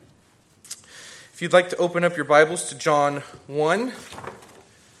If you'd like to open up your Bibles to John 1,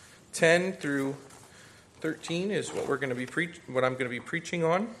 10 through 13 is what I'm going to be preaching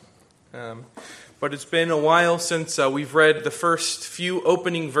on. But it's been a while since we've read the first few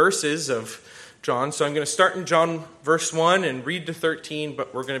opening verses of John. So I'm going to start in John verse 1 and read to 13,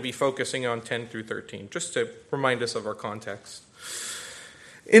 but we're going to be focusing on 10 through 13, just to remind us of our context.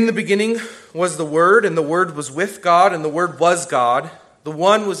 In the beginning was the Word, and the Word was with God, and the Word was God. The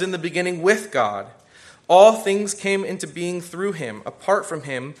One was in the beginning with God. All things came into being through him. Apart from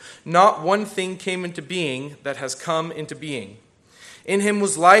him, not one thing came into being that has come into being. In him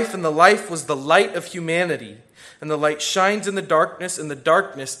was life, and the life was the light of humanity. And the light shines in the darkness, and the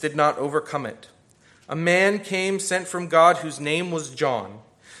darkness did not overcome it. A man came sent from God whose name was John.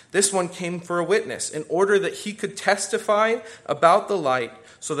 This one came for a witness, in order that he could testify about the light,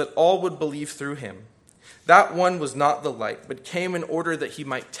 so that all would believe through him. That one was not the light, but came in order that he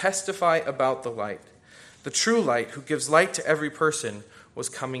might testify about the light. The true light, who gives light to every person, was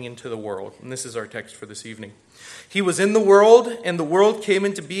coming into the world. And this is our text for this evening. He was in the world, and the world came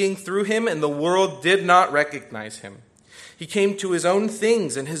into being through him, and the world did not recognize him. He came to his own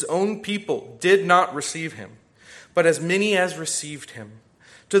things, and his own people did not receive him. But as many as received him,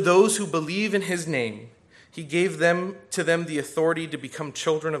 to those who believe in his name, he gave to them the authority to become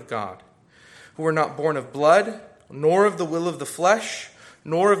children of God, who were not born of blood, nor of the will of the flesh,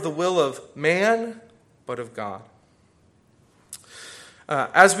 nor of the will of man, but of God.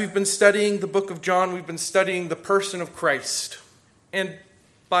 As we've been studying the book of John, we've been studying the person of Christ, and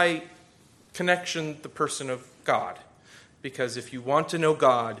by connection, the person of God. Because if you want to know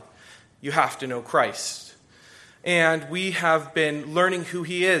God, you have to know Christ. And we have been learning who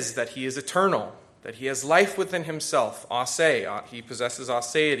he is, that he is eternal, that he has life within himself, ase, he possesses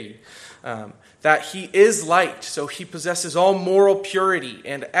aseity, that he is light, so he possesses all moral purity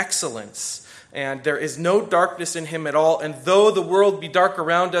and excellence, and there is no darkness in him at all, and though the world be dark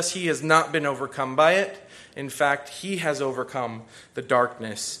around us, he has not been overcome by it. In fact, he has overcome the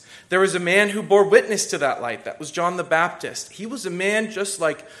darkness. There was a man who bore witness to that light. That was John the Baptist. He was a man just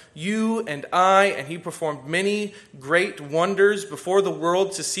like you and I, and he performed many great wonders before the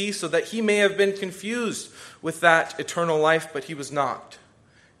world to see, so that he may have been confused with that eternal life, but he was not.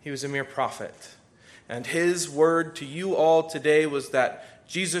 He was a mere prophet. And his word to you all today was that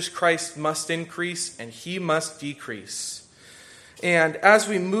Jesus Christ must increase and he must decrease. And as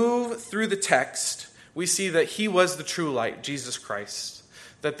we move through the text, we see that he was the true light, Jesus Christ.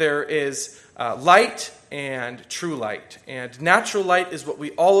 That there is light and true light. And natural light is what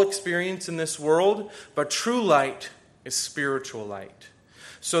we all experience in this world, but true light is spiritual light.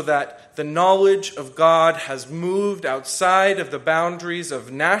 So that the knowledge of God has moved outside of the boundaries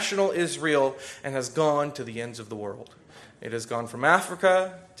of national Israel and has gone to the ends of the world. It has gone from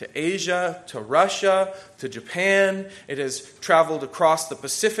Africa to Asia to Russia to Japan. It has traveled across the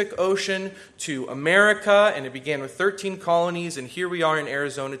Pacific Ocean to America, and it began with 13 colonies, and here we are in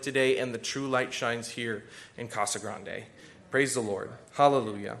Arizona today, and the true light shines here in Casa Grande. Praise the Lord.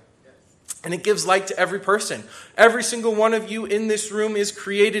 Hallelujah. And it gives light to every person. Every single one of you in this room is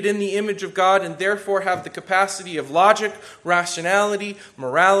created in the image of God and therefore have the capacity of logic, rationality,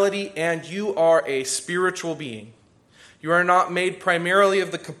 morality, and you are a spiritual being. You are not made primarily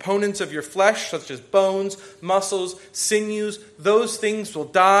of the components of your flesh, such as bones, muscles, sinews. Those things will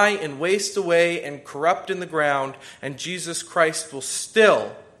die and waste away and corrupt in the ground, and Jesus Christ will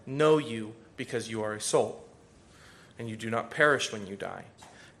still know you because you are a soul. And you do not perish when you die.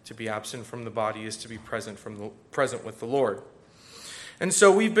 To be absent from the body is to be present with the Lord. And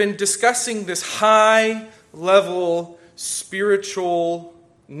so we've been discussing this high-level spiritual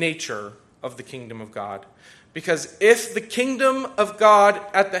nature of the kingdom of God. Because if the kingdom of God,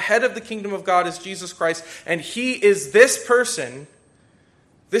 at the head of the kingdom of God is Jesus Christ, and he is this person,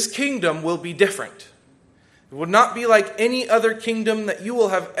 this kingdom will be different. It will not be like any other kingdom that you will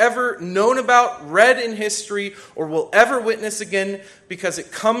have ever known about, read in history, or will ever witness again, because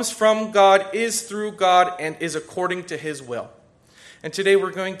it comes from God, is through God, and is according to his will. And today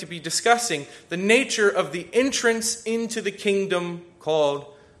we're going to be discussing the nature of the entrance into the kingdom called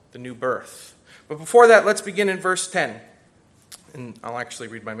the new birth. But before that, let's begin in verse 10. And I'll actually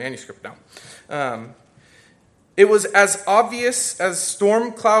read my manuscript now. It was as obvious as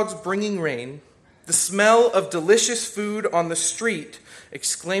storm clouds bringing rain, the smell of delicious food on the street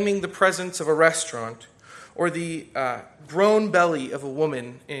exclaiming the presence of a restaurant, or the grown belly of a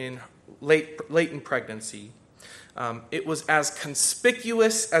woman in latent pregnancy. It was as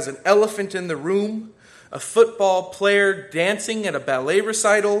conspicuous as an elephant in the room, a football player dancing at a ballet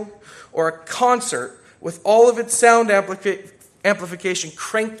recital, or a concert with all of its sound amplification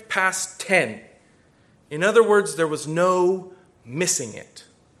cranked past 10. In other words, there was no missing it.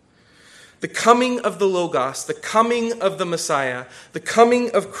 The coming of the Logos, the coming of the Messiah, the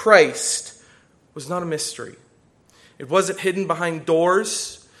coming of Christ was not a mystery. It wasn't hidden behind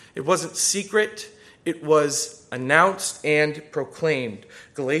doors. It wasn't secret. It was announced and proclaimed.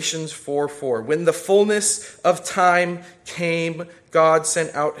 Galatians 4:4. When the fullness of time came, God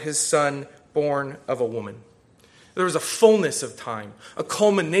sent out his Son, born of a woman. There was a fullness of time, a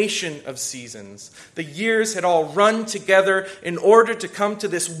culmination of seasons. The years had all run together in order to come to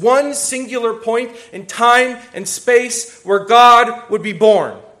this one singular point in time and space where God would be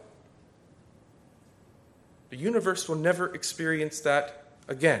born. The universe will never experience that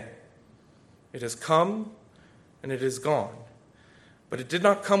again. It has come and it is gone. But it did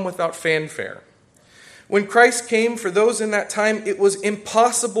not come without fanfare. When Christ came, for those in that time, it was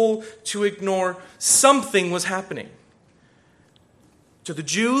impossible to ignore something was happening. To the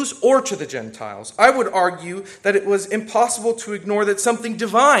Jews or to the Gentiles. I would argue that it was impossible to ignore that something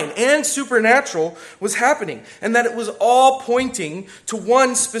divine and supernatural was happening, and that it was all pointing to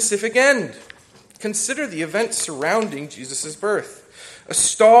one specific end. Consider the events surrounding Jesus' birth. A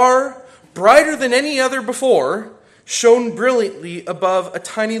star, brighter than any other before, shone brilliantly above a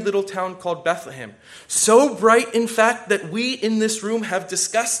tiny little town called Bethlehem. So bright, in fact, that we in this room have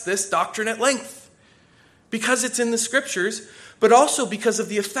discussed this doctrine at length. Because it's in the Scriptures, but also because of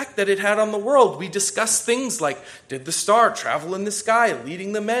the effect that it had on the world. We discussed things like, did the star travel in the sky,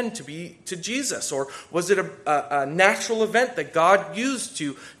 leading the men to Jesus? Or was it a natural event that God used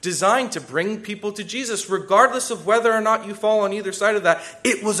to design to bring people to Jesus? Regardless of whether or not you fall on either side of that,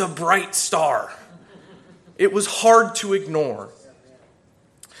 it was a bright star. It was hard to ignore.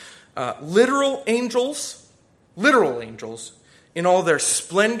 Literal angels, in all their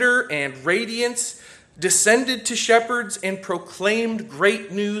splendor and radiance, descended to shepherds and proclaimed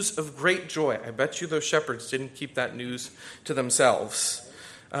great news of great joy. I bet you those shepherds didn't keep that news to themselves.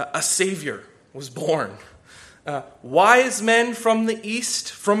 A Savior was born. Wise men from the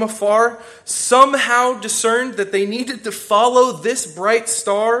east, from afar, somehow discerned that they needed to follow this bright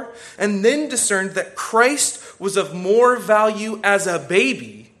star, and then discerned that Christ was of more value as a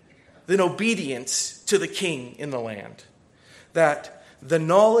baby than obedience to the king in the land. That the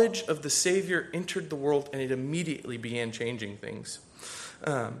knowledge of the Savior entered the world, and it immediately began changing things.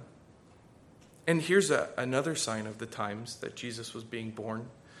 And here's another sign of the times that Jesus was being born.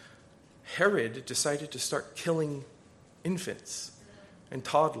 Herod decided to start killing infants and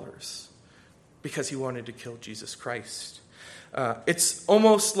toddlers because he wanted to kill Jesus Christ. It's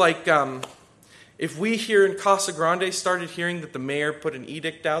almost like if we here in Casa Grande started hearing that the mayor put an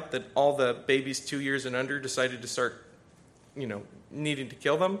edict out that all the babies 2 years and under decided to start, needing to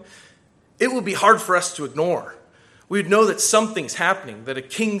kill them, it would be hard for us to ignore. We'd know that something's happening, that a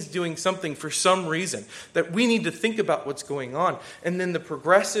king's doing something for some reason, that we need to think about what's going on. And then the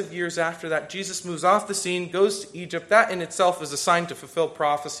progressive years after that, Jesus moves off the scene, goes to Egypt. That in itself is a sign to fulfill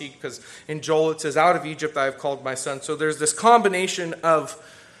prophecy, because in Joel it says, out of Egypt I have called my son. So there's this combination of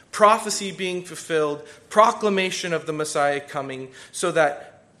prophecy being fulfilled, proclamation of the Messiah coming, so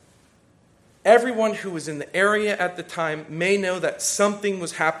that everyone who was in the area at the time may know that something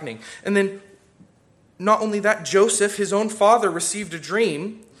was happening. And then, not only that, Joseph, his own father, received a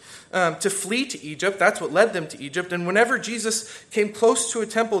dream to flee to Egypt. That's what led them to Egypt. And whenever Jesus came close to a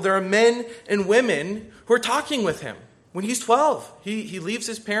temple, there are men and women who are talking with him. When he's 12, he leaves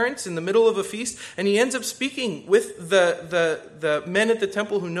his parents in the middle of a feast, and he ends up speaking with the men at the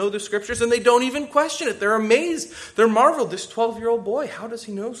temple who know the Scriptures, and they don't even question it. They're amazed. They're marveled. This 12-year-old boy, how does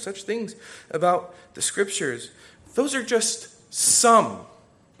he know such things about the Scriptures? Those are just some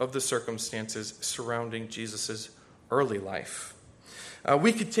of the circumstances surrounding Jesus' early life.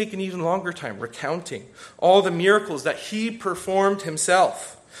 We could take an even longer time recounting all the miracles that he performed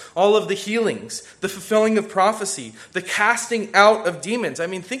himself. All of the healings, the fulfilling of prophecy, the casting out of demons. I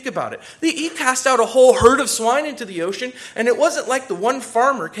mean, think about it. He cast out a whole herd of swine into the ocean, and it wasn't like the one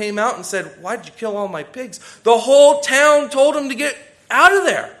farmer came out and said, "Why'd you kill all my pigs?" The whole town told him to get out of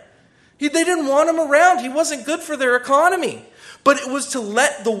there. They didn't want him around. He wasn't good for their economy. But it was to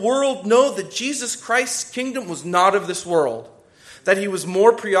let the world know that Jesus Christ's kingdom was not of this world. That he was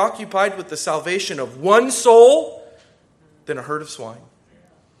more preoccupied with the salvation of one soul than a herd of swine.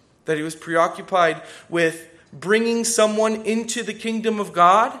 That he was preoccupied with bringing someone into the kingdom of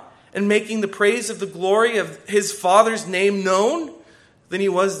God and making the praise of the glory of his Father's name known than he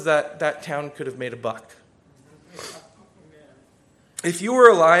was that town could have made a buck. If you were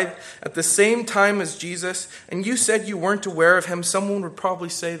alive at the same time as Jesus and you said you weren't aware of him, someone would probably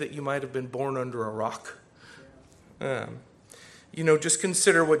say that you might have been born under a rock. Just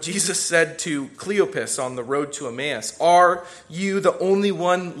consider what Jesus said to Cleopas on the road to Emmaus. Are you the only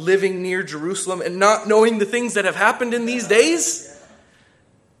one living near Jerusalem and not knowing the things that have happened in these days?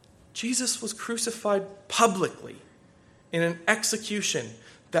 Jesus was crucified publicly in an execution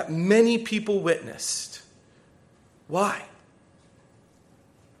that many people witnessed. Why?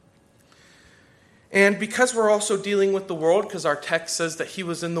 And because we're also dealing with the world, because our text says that he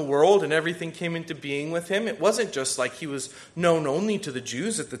was in the world and everything came into being with him, it wasn't just like he was known only to the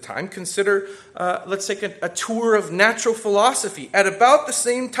Jews at the time. Consider, let's take a tour of natural philosophy. At about the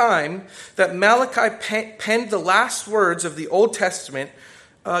same time that Malachi penned the last words of the Old Testament,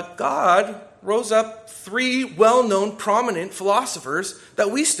 God rose up three well-known, prominent philosophers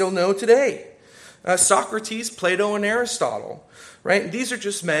that we still know today. Socrates, Plato, and Aristotle. Right? These are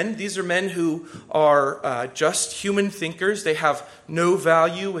just men. These are men who are just human thinkers. They have no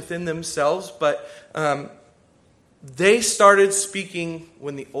value within themselves, but they started speaking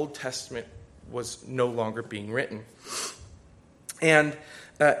when the Old Testament was no longer being written. And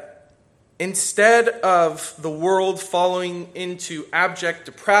instead of the world falling into abject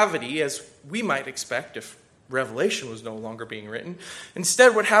depravity, as we might expect if Revelation was no longer being written,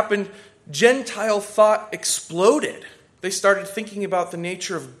 instead what happened, Gentile thought exploded. They started thinking about the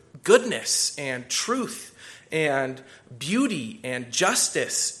nature of goodness and truth and beauty and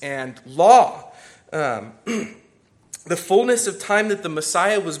justice and law. The fullness of time that the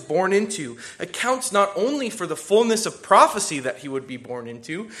Messiah was born into accounts not only for the fullness of prophecy that he would be born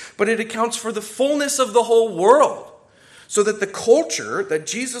into, but it accounts for the fullness of the whole world. So that the culture that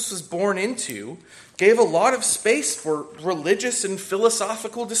Jesus was born into gave a lot of space for religious and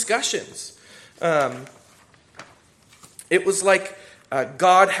philosophical discussions. It was like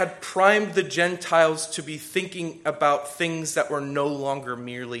God had primed the Gentiles to be thinking about things that were no longer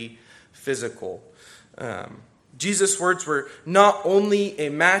merely physical. Jesus' words were not only a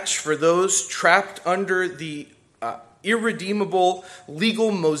match for those trapped under the irredeemable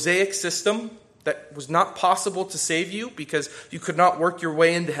legal Mosaic system that was not possible to save you because you could not work your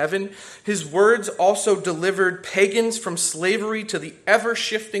way into heaven. His words also delivered pagans from slavery to the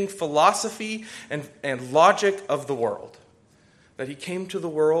ever-shifting philosophy and logic of the world. That he came to the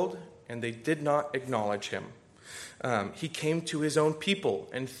world and they did not acknowledge him. He came to his own people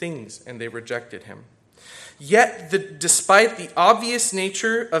and things and they rejected him. Yet, despite the obvious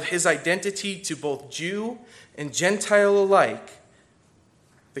nature of his identity to both Jew and Gentile alike,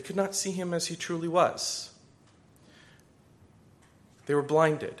 they could not see him as he truly was. They were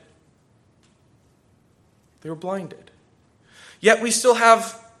blinded. They were blinded. Yet we still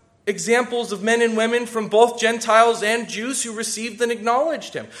have examples of men and women from both Gentiles and Jews who received and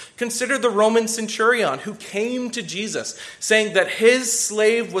acknowledged him. Consider the Roman centurion who came to Jesus saying that his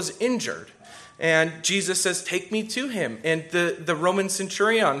slave was injured. And Jesus says, "Take me to him." And the Roman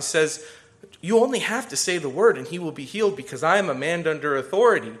centurion says, "You only have to say the word and he will be healed because I am a man under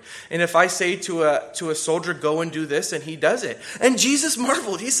authority. And if I say to a soldier, go and do this, and he does it." And Jesus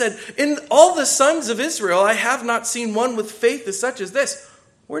marveled. He said, "In all the sons of Israel, I have not seen one with faith as such as this."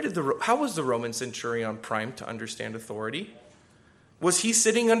 How was the Roman centurion primed to understand authority? Was he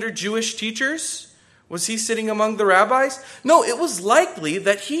sitting under Jewish teachers? Was he sitting among the rabbis? No, it was likely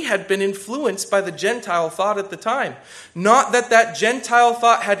that he had been influenced by the Gentile thought at the time. Not that Gentile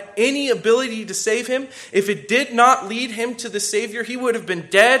thought had any ability to save him. If it did not lead him to the Savior, he would have been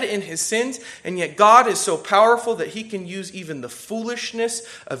dead in his sins. And yet God is so powerful that he can use even the foolishness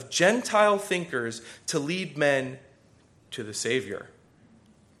of Gentile thinkers to lead men to the Savior.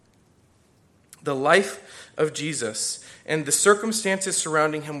 The life of Jesus and the circumstances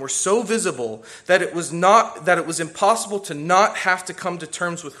surrounding him were so visible that it was impossible to not have to come to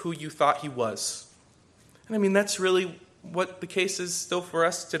terms with who you thought he was. And I mean, that's really what the case is still for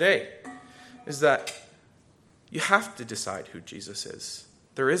us today, is that you have to decide who Jesus is.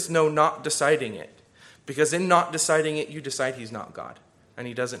 There is no not deciding it, because in not deciding it, you decide he's not God, and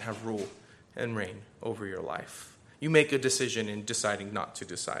he doesn't have rule and reign over your life. You make a decision in deciding not to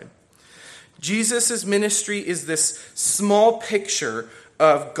decide. Jesus' ministry is this small picture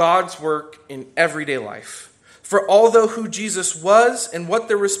of God's work in everyday life. For although who Jesus was and what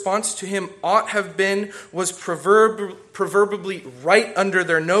their response to him ought have been was proverbially right under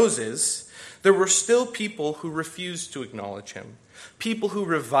their noses, there were still people who refused to acknowledge him. People who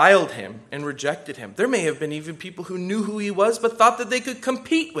reviled him and rejected him. There may have been even people who knew who he was but thought that they could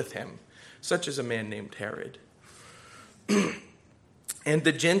compete with him, such as a man named Herod. And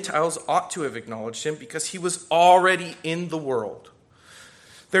the Gentiles ought to have acknowledged him because he was already in the world.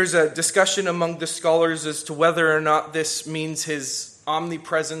 There's a discussion among the scholars as to whether or not this means his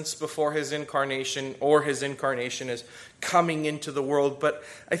omnipresence before his incarnation, or his incarnation as coming into the world, but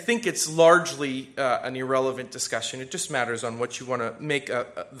I think it's largely an irrelevant discussion. It just matters on what you want to make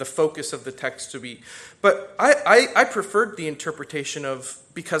the focus of the text to be. But I preferred the interpretation of,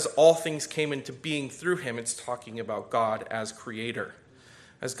 because all things came into being through him, it's talking about God as creator,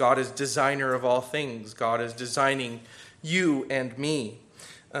 as God is designer of all things. God is designing you and me.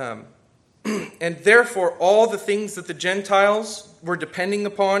 And therefore, all the things that the Gentiles were depending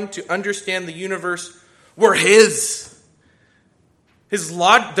upon to understand the universe were his.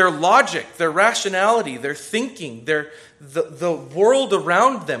 Their logic, their rationality, their thinking, the world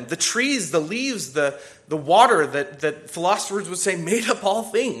around them, the trees, the leaves, the water that philosophers would say made up all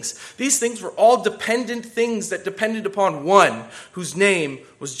things. These things were all dependent things that depended upon one whose name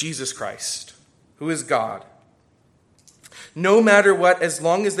was Jesus Christ, who is God. No matter what, as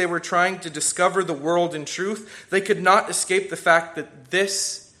long as they were trying to discover the world in truth, they could not escape the fact that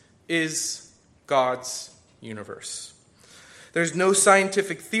this is God's universe. There's no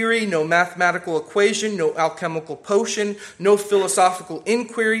scientific theory, no mathematical equation, no alchemical potion, no philosophical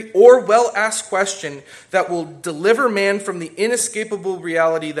inquiry or well-asked question that will deliver man from the inescapable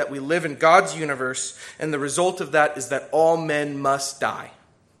reality that we live in God's universe, and the result of that is that all men must die.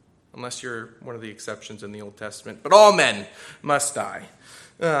 Unless you're one of the exceptions in the Old Testament. But all men must die.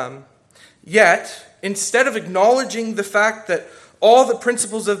 Yet, instead of acknowledging the fact that all the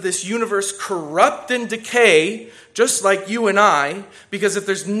principles of this universe corrupt and decay, just like you and I, because if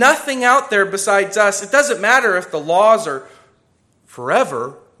there's nothing out there besides us, it doesn't matter if the laws are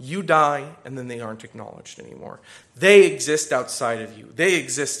forever, you die, and then they aren't acknowledged anymore. They exist outside of you. They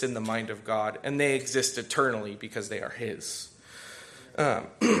exist in the mind of God, and they exist eternally because they are his.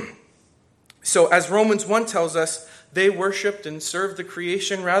 So as Romans 1 tells us, they worshipped and served the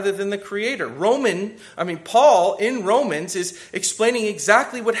creation rather than the creator. Paul in Romans is explaining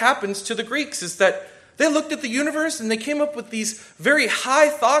exactly what happens to the Greeks, is that they looked at the universe and they came up with these very high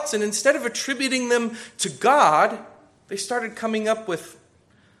thoughts, and instead of attributing them to God, they started coming up with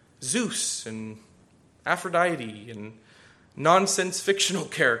Zeus and Aphrodite and nonsense fictional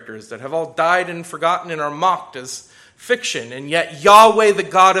characters that have all died and forgotten and are mocked as fiction, and yet Yahweh, the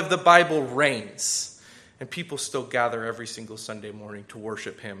God of the Bible, reigns. And people still gather every single Sunday morning to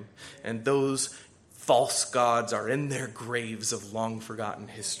worship him. And those false gods are in their graves of long-forgotten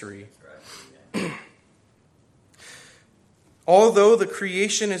history. Although the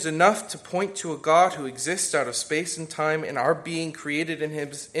creation is enough to point to a God who exists out of space and time, and our being created in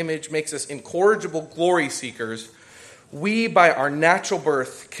his image makes us incorrigible glory seekers, we, by our natural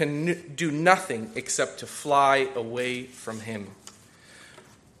birth, can do nothing except to fly away from him.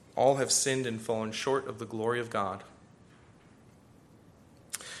 All have sinned and fallen short of the glory of God.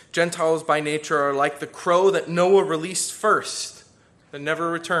 Gentiles by nature are like the crow that Noah released first, that never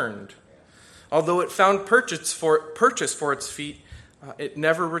returned. Although it found purchase for its feet, it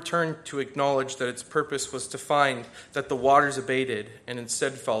never returned to acknowledge that its purpose was to find that the waters abated, and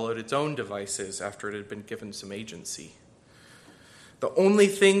instead followed its own devices after it had been given some agency. The only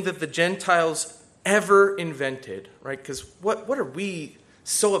thing that the Gentiles ever invented, right? Because what are we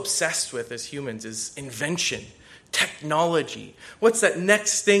so obsessed with as humans is invention, technology. What's that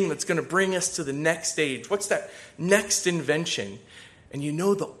next thing that's going to bring us to the next stage? What's that next invention? And you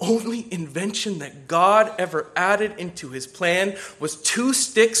know, the only invention that God ever added into his plan was two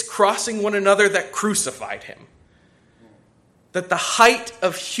sticks crossing one another that crucified him. That the height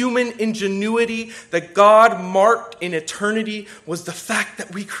of human ingenuity that God marked in eternity was the fact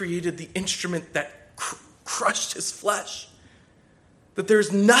that we created the instrument that crushed his flesh. That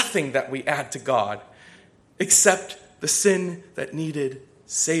there's nothing that we add to God except the sin that needed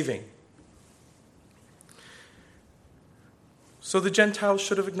saving. So the Gentiles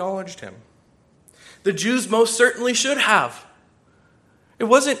should have acknowledged him. The Jews most certainly should have. It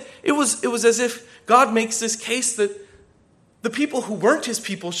was as if God makes this case that the people who weren't his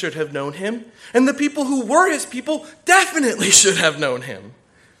people should have known him, and the people who were his people definitely should have known him.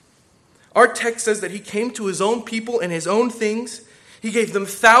 Our text says that he came to his own people and his own things. He gave them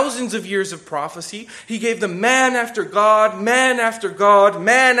thousands of years of prophecy. He gave them man after God, man after God,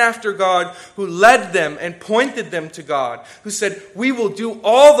 man after God, who led them and pointed them to God, who said, we will do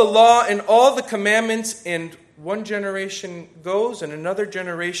all the law and all the commandments, and one generation goes and another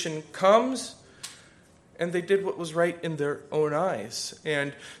generation comes, and they did what was right in their own eyes.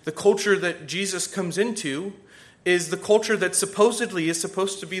 And the culture that Jesus comes into is the culture that supposedly is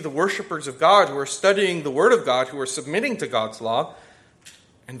supposed to be the worshipers of God, who are studying the Word of God, who are submitting to God's law,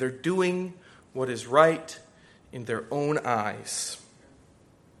 and they're doing what is right in their own eyes.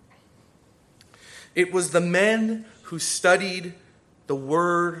 It was the men who studied the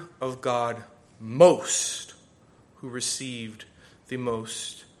word of God most who received the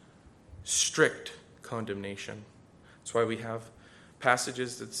most strict condemnation. That's why we have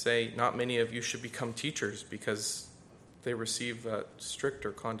passages that say not many of you should become teachers because they receive that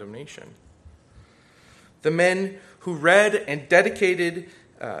stricter condemnation. The men who read and dedicated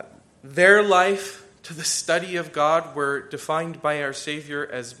their life to the study of God were defined by our Savior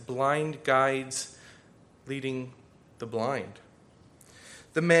as blind guides leading the blind.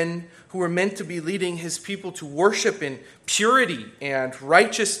 The men who were meant to be leading his people to worship in purity and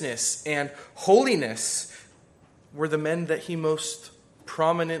righteousness and holiness were the men that he most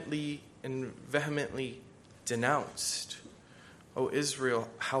prominently and vehemently denounced. O Israel,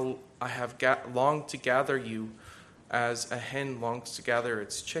 how I have longed to gather you as a hen longs to gather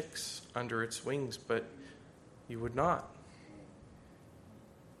its chicks under its wings, but you would not.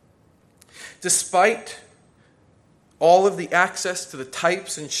 Despite all of the access to the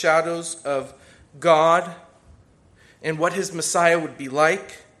types and shadows of God and what his Messiah would be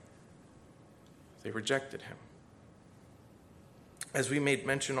like, they rejected him. As we made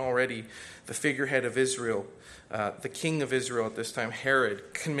mention already, the figurehead of Israel, the king of Israel at this time,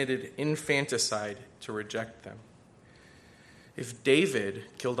 Herod, committed infanticide to reject them. If David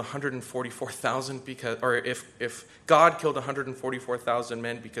killed 144,000 if God killed 144,000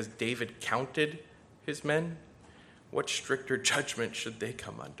 men because David counted his men, what stricter judgment should they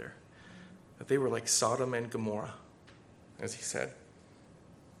come under? That they were like Sodom and Gomorrah, as he said.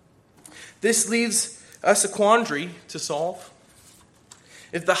 This leaves us a quandary to solve.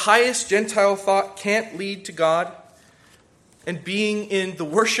 If the highest Gentile thought can't lead to God, and being in the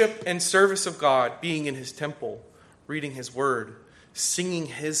worship and service of God, being in his temple, reading his word, singing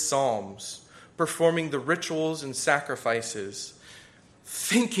his psalms, performing the rituals and sacrifices,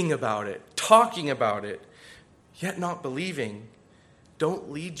 thinking about it, talking about it, yet not believing,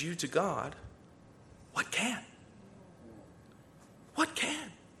 don't lead you to God, what can? What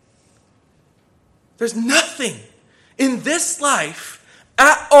can? There's nothing in this life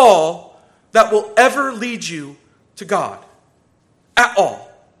at all that will ever lead you to God. At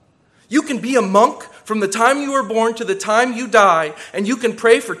all. You can be a monk from the time you were born to the time you die, and you can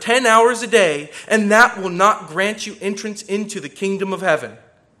pray for 10 hours a day, and that will not grant you entrance into the kingdom of heaven.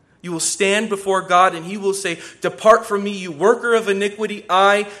 You will stand before God and he will say, "Depart from me, you worker of iniquity,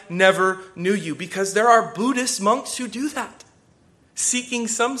 I never knew you." Because there are Buddhist monks who do that, seeking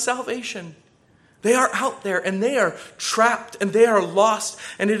some salvation. They are out there and they are trapped and they are lost.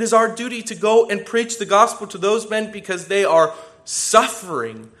 And it is our duty to go and preach the gospel to those men because they are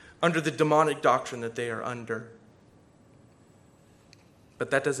suffering under the demonic doctrine that they are under. But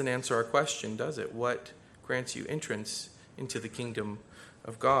that doesn't answer our question, does it? What grants you entrance into the kingdom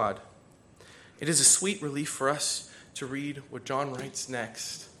of God? It is a sweet relief for us to read what John writes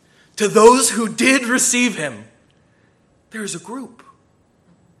next. To those who did receive him, there is a group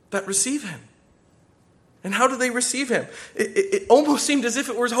that receive him. And how do they receive him? It almost seemed as if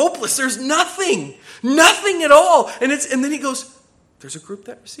it was hopeless. There's nothing at all. And then he goes, there's a group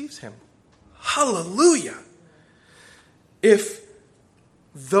that receives him. Hallelujah. If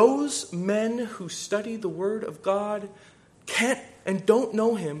those men who study the word of God can't and don't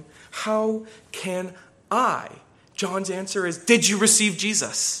know him, how can I? John's answer is, did you receive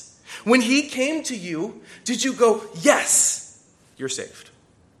Jesus? When he came to you, did you go, yes, you're saved.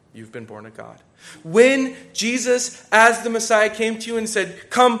 You've been born of God. When Jesus, as the Messiah, came to you and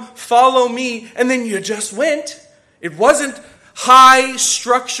said, come, follow me, and then you just went, it wasn't high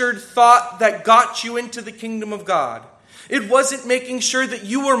structured thought that got you into the kingdom of God. It wasn't making sure that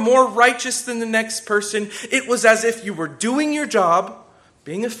you were more righteous than the next person. It was as if you were doing your job,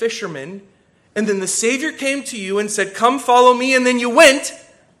 being a fisherman, and then the Savior came to you and said, come follow me, and then you went.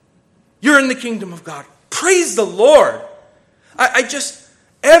 You're in the kingdom of God. Praise the Lord.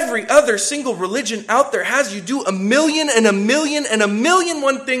 Every other single religion out there has you do 1,000,000 and 1,000,000 and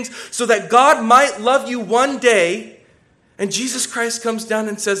 1,000,001 things so that God might love you one day. And Jesus Christ comes down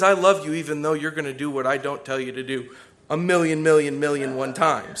and says, I love you even though you're going to do what I don't tell you to do 1,000,000,000,001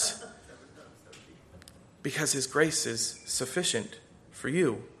 times. Because his grace is sufficient for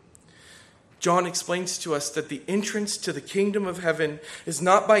you. John explains to us that the entrance to the kingdom of heaven is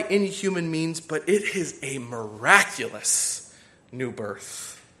not by any human means, but it is a miraculous new birth.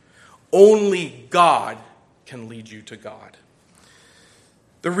 Only God can lead you to God.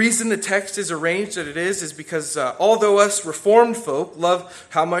 The reason the text is arranged that it is because although us Reformed folk love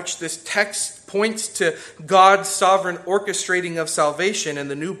how much this text points to God's sovereign orchestrating of salvation and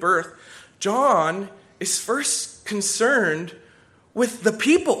the new birth, John is first concerned with the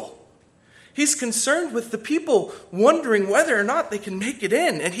people. He's concerned with the people wondering whether or not they can make it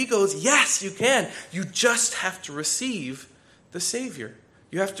in. And he goes, yes, you can. You just have to receive the Savior.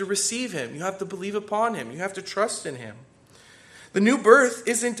 You have to receive him. You have to believe upon him. You have to trust in him. The new birth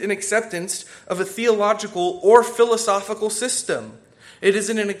isn't an acceptance of a theological or philosophical system. It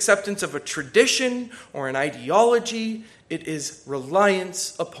isn't an acceptance of a tradition or an ideology. It is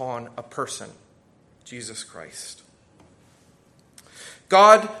reliance upon a person, Jesus Christ.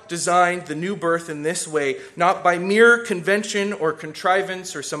 God designed the new birth in this way, not by mere convention or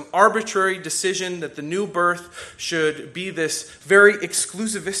contrivance or some arbitrary decision that the new birth should be this very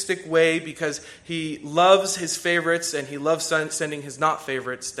exclusivistic way because he loves his favorites and he loves sending his not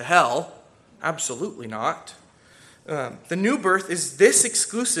favorites to hell. Absolutely not. The new birth is this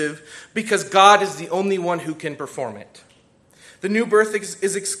exclusive because God is the only one who can perform it. The new birth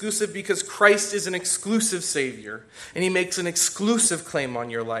is exclusive because Christ is an exclusive Savior, and he makes an exclusive claim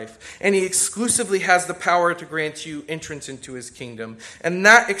on your life, and he exclusively has the power to grant you entrance into his kingdom. And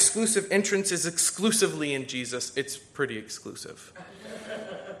that exclusive entrance is exclusively in Jesus. It's pretty exclusive.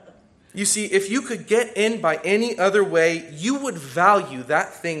 You see, if you could get in by any other way, you would value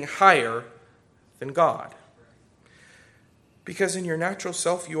that thing higher than God. Because in your natural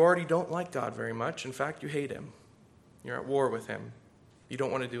self, you already don't like God very much. In fact, you hate him. You're at war with him. You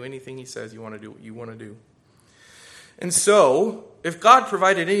don't want to do anything he says. You want to do what you want to do. And so, if God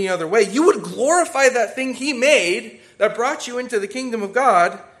provided any other way, you would glorify that thing he made that brought you into the kingdom of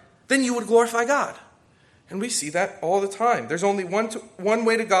God, then you would glorify God. And we see that all the time. There's only one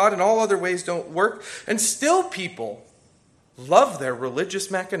way to God, and all other ways don't work. And still people love their religious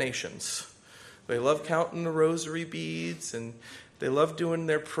machinations. They love counting the rosary beads, and they love doing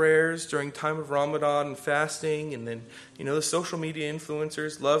their prayers during time of Ramadan and fasting. And then, the social media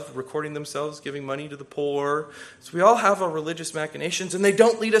influencers love recording themselves, giving money to the poor. So we all have our religious machinations, and they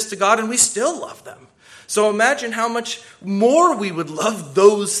don't lead us to God, and we still love them. So imagine how much more we would love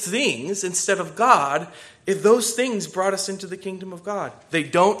those things instead of God if those things brought us into the kingdom of God. They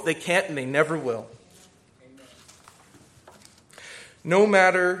don't, they can't, and they never will. Amen. No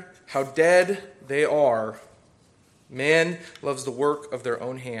matter how dead they are, man loves the work of their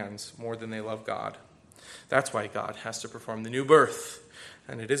own hands more than they love God. That's why God has to perform the new birth,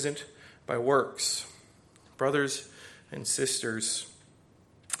 and it isn't by works. Brothers and sisters,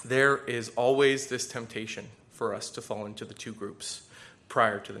 there is always this temptation for us to fall into the two groups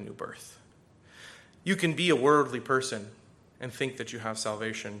prior to the new birth. You can be a worldly person and think that you have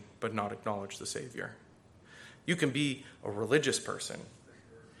salvation, but not acknowledge the Savior. You can be a religious person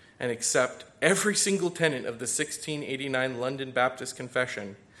and accept every single tenet of the 1689 London Baptist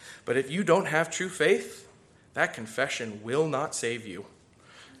Confession. But if you don't have true faith, that confession will not save you.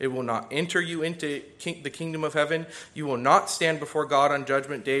 It will not enter you into the kingdom of heaven. You will not stand before God on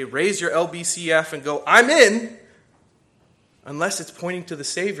Judgment Day, raise your LBCF and go, I'm in, unless it's pointing to the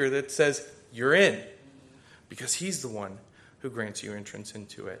Savior that says, you're in, because he's the one who grants you entrance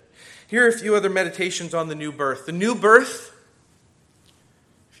into it. Here are a few other meditations on the new birth. The new birth,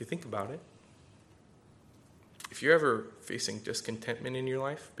 if you think about it, if you're ever facing discontentment in your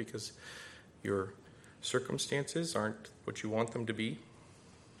life because your circumstances aren't what you want them to be,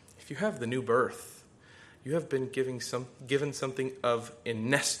 if you have the new birth, you have been given something of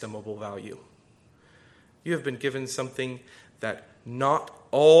inestimable value. You have been given something that not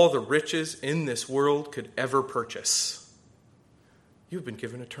all the riches in this world could ever purchase. You've been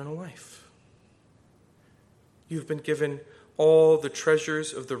given eternal life. You've been given all the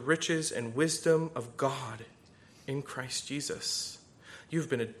treasures of the riches and wisdom of God in Christ Jesus. You've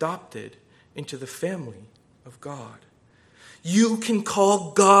been adopted into the family of God. You can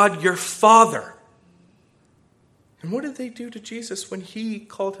call God your Father. And what did they do to Jesus when he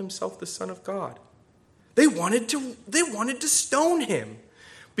called himself the Son of God? They wanted to stone him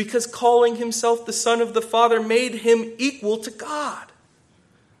because calling himself the Son of the Father made him equal to God.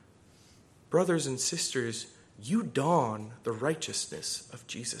 Brothers and sisters, you don the righteousness of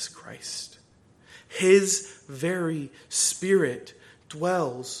Jesus Christ. His very Spirit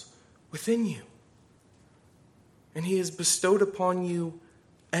dwells within you. And he has bestowed upon you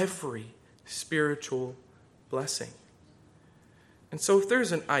every spiritual blessing. And so if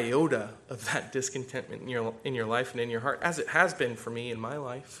there's an iota of that discontentment in your life and in your heart, as it has been for me in my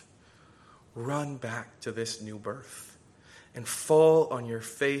life, run back to this new birth and fall on your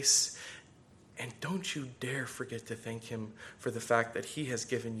face. And don't you dare forget to thank him for the fact that he has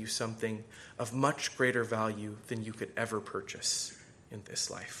given you something of much greater value than you could ever purchase in this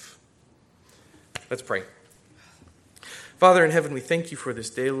life. Let's pray. Father in heaven, we thank you for this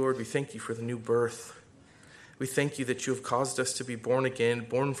day, Lord. We thank you for the new birth. We thank you that you have caused us to be born again,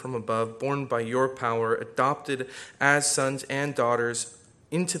 born from above, born by your power, adopted as sons and daughters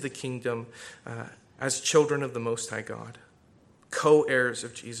into the kingdom as children of the Most High God, co-heirs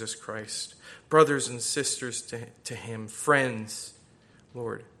of Jesus Christ, brothers and sisters to him, friends,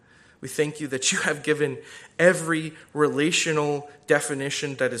 Lord. We thank you that you have given every relational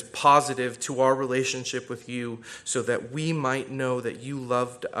definition that is positive to our relationship with you so that we might know that you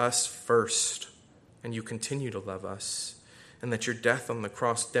loved us first and you continue to love us, and that your death on the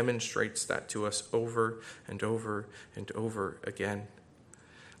cross demonstrates that to us over and over and over again.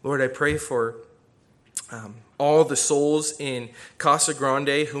 Lord, I pray for all the souls in Casa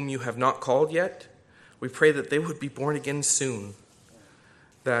Grande whom you have not called yet. We pray that they would be born again soon.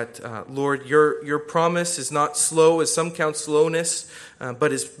 That, Lord, your promise is not slow, as some count slowness,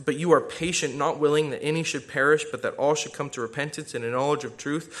 but you are patient, not willing that any should perish, but that all should come to repentance and a knowledge of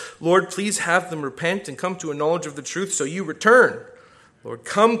truth. Lord, please have them repent and come to a knowledge of the truth so you return. Lord,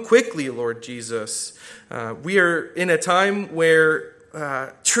 come quickly, Lord Jesus. We are in a time where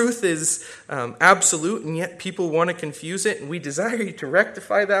truth is absolute, and yet people want to confuse it, and we desire you to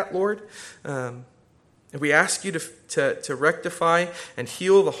rectify that, Lord. And we ask you to rectify and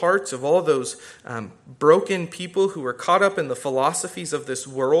heal the hearts of all those broken people who are caught up in the philosophies of this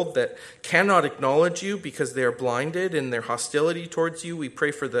world that cannot acknowledge you because they are blinded in their hostility towards you. We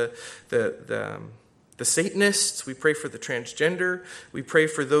pray for the Satanists. We pray for the transgender. We pray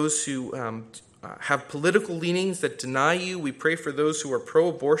for those who have political leanings that deny you. We pray for those who are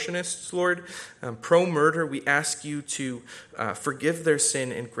pro-abortionists, Lord, pro-murder. We ask you to forgive their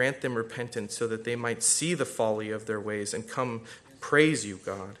sin and grant them repentance so that they might see the folly of their ways and come praise you,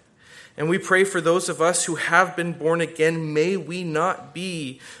 God. And we pray for those of us who have been born again, may we not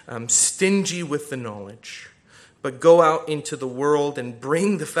be stingy with the knowledge, but go out into the world and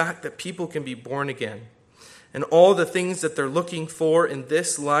bring the fact that people can be born again. And all the things that they're looking for in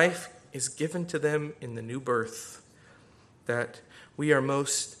this life is given to them in the new birth, that we are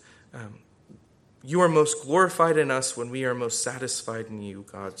you are most glorified in us when we are most satisfied in you,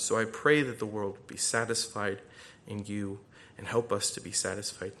 God. So I pray that the world will be satisfied in you and help us to be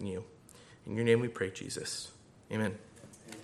satisfied in you. In your name we pray, Jesus. Amen.